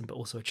half Nelson, but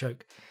also a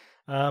choke.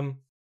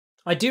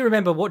 I do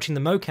remember watching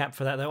the mocap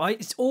for that, though.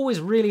 It's always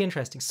really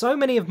interesting. So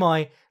many of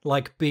my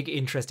like big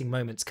interesting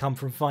moments come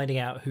from finding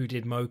out who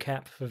did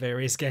mocap for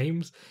various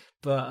games.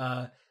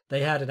 But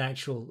they had an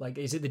actual, like,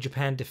 is it the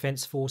Japan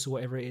Defense Force or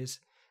whatever it is?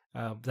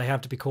 They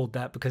have to be called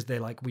that because they're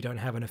like, we don't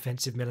have an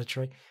offensive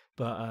military.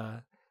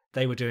 But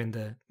they were doing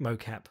the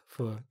mocap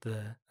for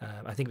the,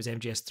 I think it was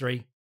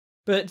MGS3.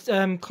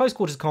 But close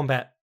quarters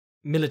combat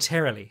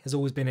militarily has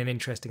always been an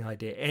interesting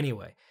idea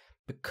anyway,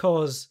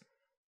 because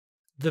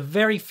the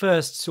very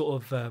first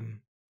sort of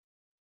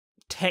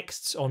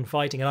texts on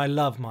fighting, and I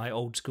love my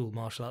old school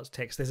martial arts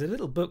texts. There's a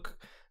little book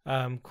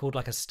called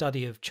like a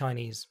study of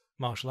Chinese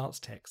martial arts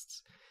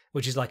texts,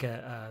 which is like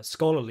a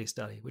scholarly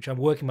study, which I'm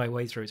working my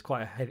way through. It's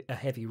quite a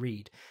heavy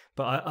read,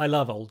 but I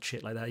love old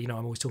shit like that. I'm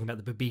always talking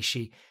about the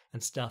Babishi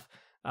and stuff,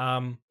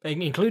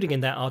 including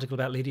in that article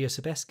about Lydia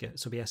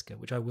Sobieska,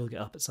 which I will get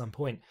up at some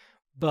point.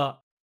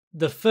 But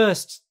the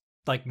first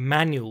like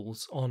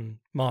manuals on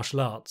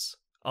martial arts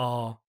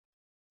are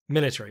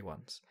military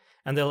ones,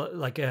 and they'll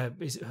like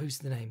who's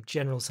the name,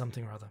 General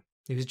something or other.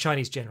 He was a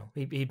Chinese general.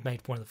 He'd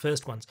made one of the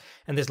first ones,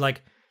 and there's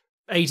like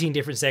 18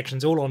 different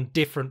sections, all on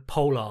different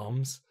pole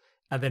arms,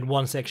 and then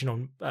one section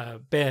on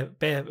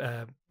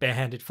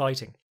barehanded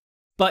fighting.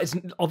 But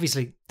it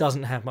obviously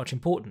doesn't have much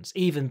importance.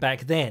 Even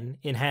back then,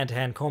 in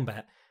hand-to-hand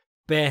combat,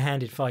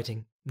 barehanded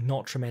fighting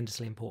not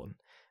tremendously important,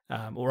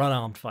 or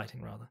unarmed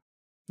fighting rather.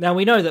 Now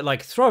we know that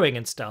like throwing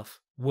and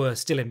stuff were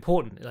still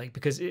important, like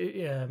because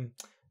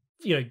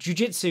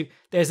jiu-jitsu.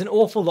 There's an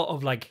awful lot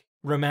of like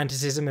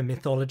romanticism and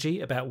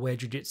mythology about where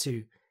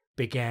jiu-jitsu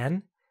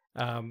began.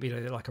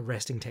 Like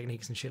arresting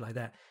techniques and shit like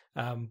that.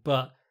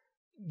 But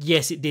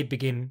yes, it did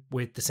begin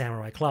with the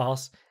samurai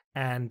class,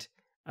 and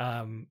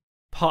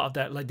part of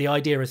that, like the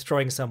idea of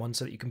throwing someone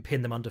so that you can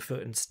pin them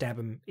underfoot and stab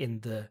them in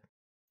the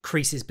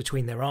creases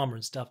between their armor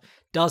and stuff,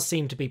 does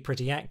seem to be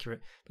pretty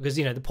accurate, because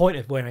the point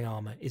of wearing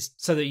armor is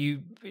so that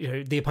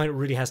the opponent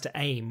really has to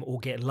aim or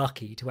get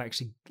lucky to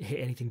actually hit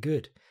anything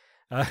good.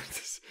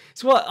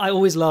 It's what I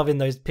always love in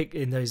those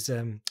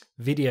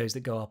videos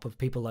that go up of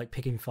people like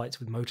picking fights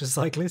with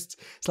motorcyclists.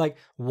 It's like,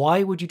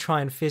 why would you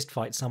try and fist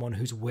fight someone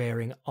who's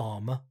wearing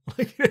armor?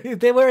 Like,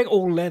 they're wearing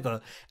all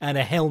leather and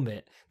a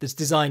helmet that's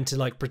designed to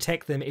like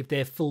protect them if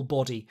their full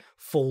body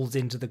falls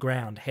into the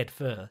ground head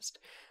first.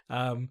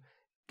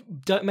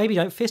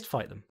 Don't fist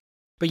fight them.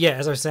 But yeah,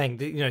 as I was saying,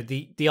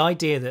 the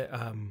idea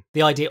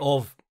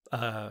of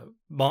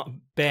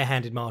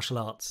barehanded martial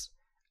arts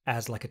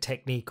as like a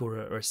technique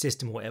or a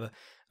system or whatever,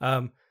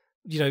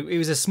 it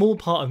was a small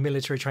part of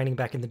military training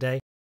back in the day,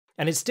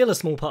 and it's still a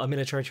small part of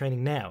military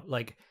training now.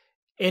 Like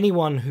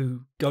anyone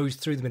who goes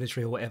through the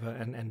military or whatever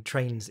and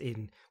trains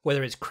in,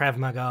 whether it's Krav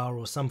Maga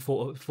or some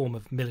form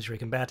of military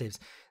combatives,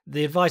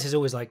 the advice is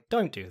always like,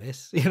 don't do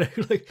this.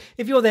 Like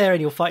if you're there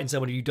and you're fighting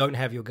someone and you don't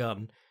have your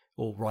gun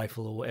or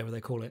rifle or whatever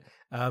they call it,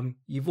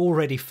 you've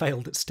already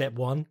failed at step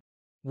one.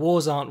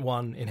 Wars aren't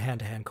won in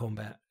hand-to-hand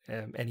combat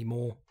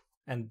anymore,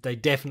 and they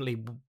definitely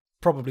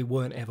probably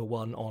weren't ever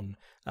won on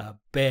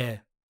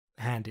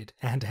bare-handed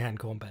hand-to-hand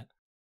combat.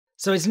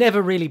 So it's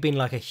never really been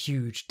like a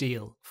huge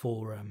deal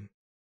for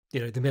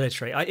the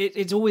military.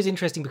 It's always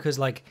interesting because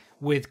like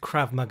with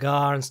Krav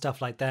Maga and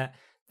stuff like that,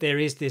 there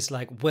is this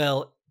like,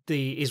 well,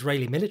 the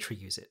Israeli military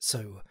use it,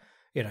 so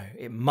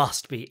it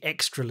must be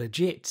extra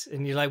legit.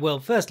 And you're like, well,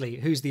 firstly,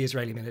 who's the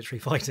Israeli military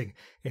fighting?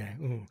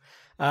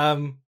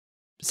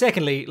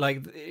 Secondly,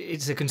 like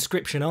it's a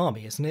conscription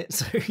army, isn't it?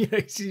 So you're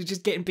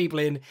just getting people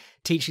in,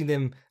 teaching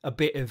them a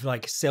bit of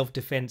like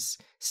self-defense,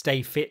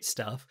 stay fit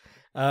stuff.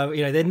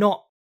 They're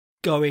not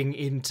going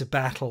into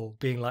battle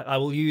being like, I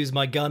will use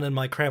my gun and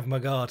my Krav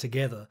Maga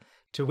together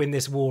to win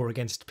this war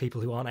against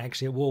people who aren't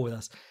actually at war with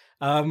us.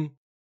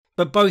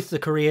 But both the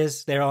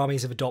Koreas, their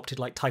armies have adopted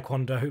like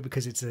Taekwondo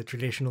because it's a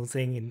traditional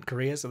thing in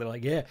Korea. So they're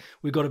like, yeah,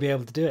 we've got to be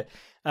able to do it.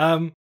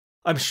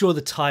 I'm sure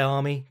the Thai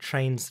army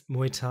trains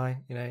Muay Thai.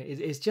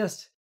 It's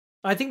just,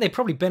 I think they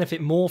probably benefit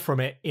more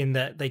from it in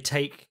that they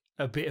take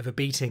a bit of a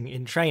beating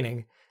in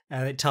training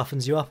and it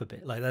toughens you up a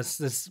bit. Like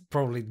that's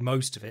probably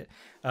most of it.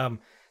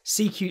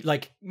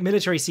 Like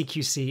military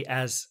CQC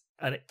as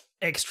an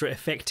extra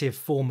effective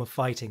form of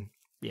fighting.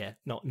 Yeah,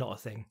 not a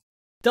thing.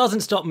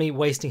 Doesn't stop me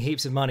wasting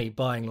heaps of money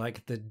buying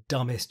like the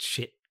dumbest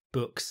shit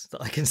books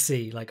that I can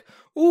see. Like,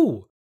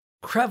 ooh,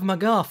 Krav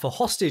Maga for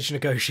hostage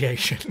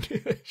negotiation.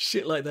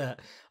 Shit like that.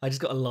 I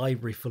just got a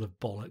library full of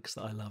bollocks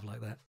that I love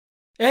like that.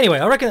 Anyway,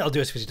 I reckon that'll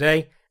do us for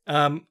today.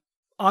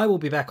 I will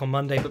be back on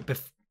Monday,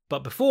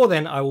 but before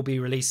then, I will be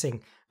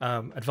releasing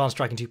Advanced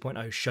Striking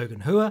 2.0 Shogun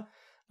Hua,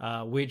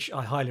 which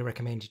I highly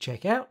recommend you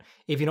check out.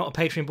 If you're not a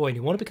Patreon boy and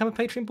you want to become a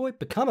Patreon boy,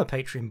 become a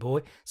Patreon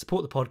boy.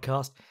 Support the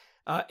podcast.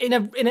 In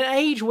an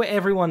age where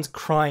everyone's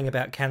crying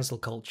about cancel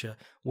culture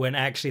when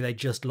actually they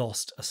just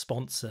lost a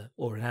sponsor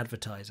or an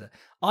advertiser,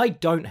 I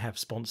don't have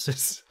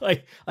sponsors.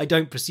 I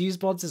don't pursue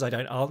sponsors. I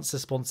don't answer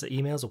sponsor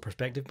emails or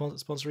prospective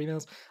sponsor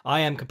emails.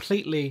 I am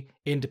completely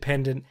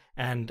independent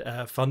and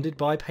funded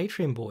by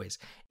Patreon boys.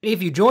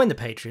 If you join the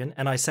Patreon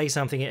and I say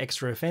something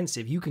extra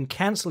offensive, you can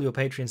cancel your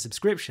Patreon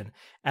subscription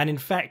and in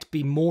fact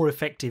be more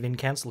effective in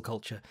cancel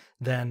culture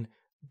than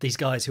these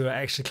guys who are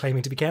actually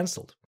claiming to be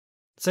cancelled.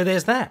 So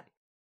there's that.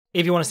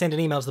 If you want to send an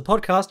email to the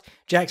podcast,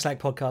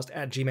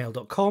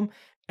 jackslackpodcast@gmail.com.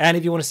 And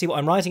if you want to see what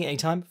I'm writing at any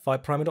time,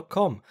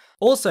 fightprimer.com.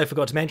 Also,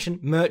 forgot to mention,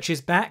 merch is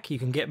back. You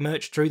can get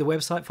merch through the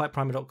website,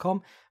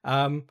 fightprimer.com.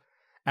 And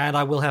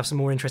I will have some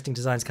more interesting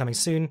designs coming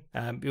soon.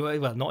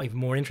 Well, not even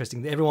more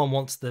interesting. Everyone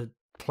wants the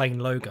plain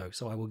logo,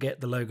 so I will get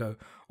the logo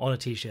on a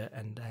t-shirt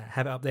and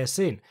have it up there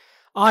soon.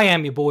 I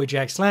am your boy,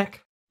 Jack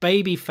Slack.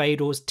 Baby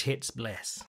Fedor's tits bless.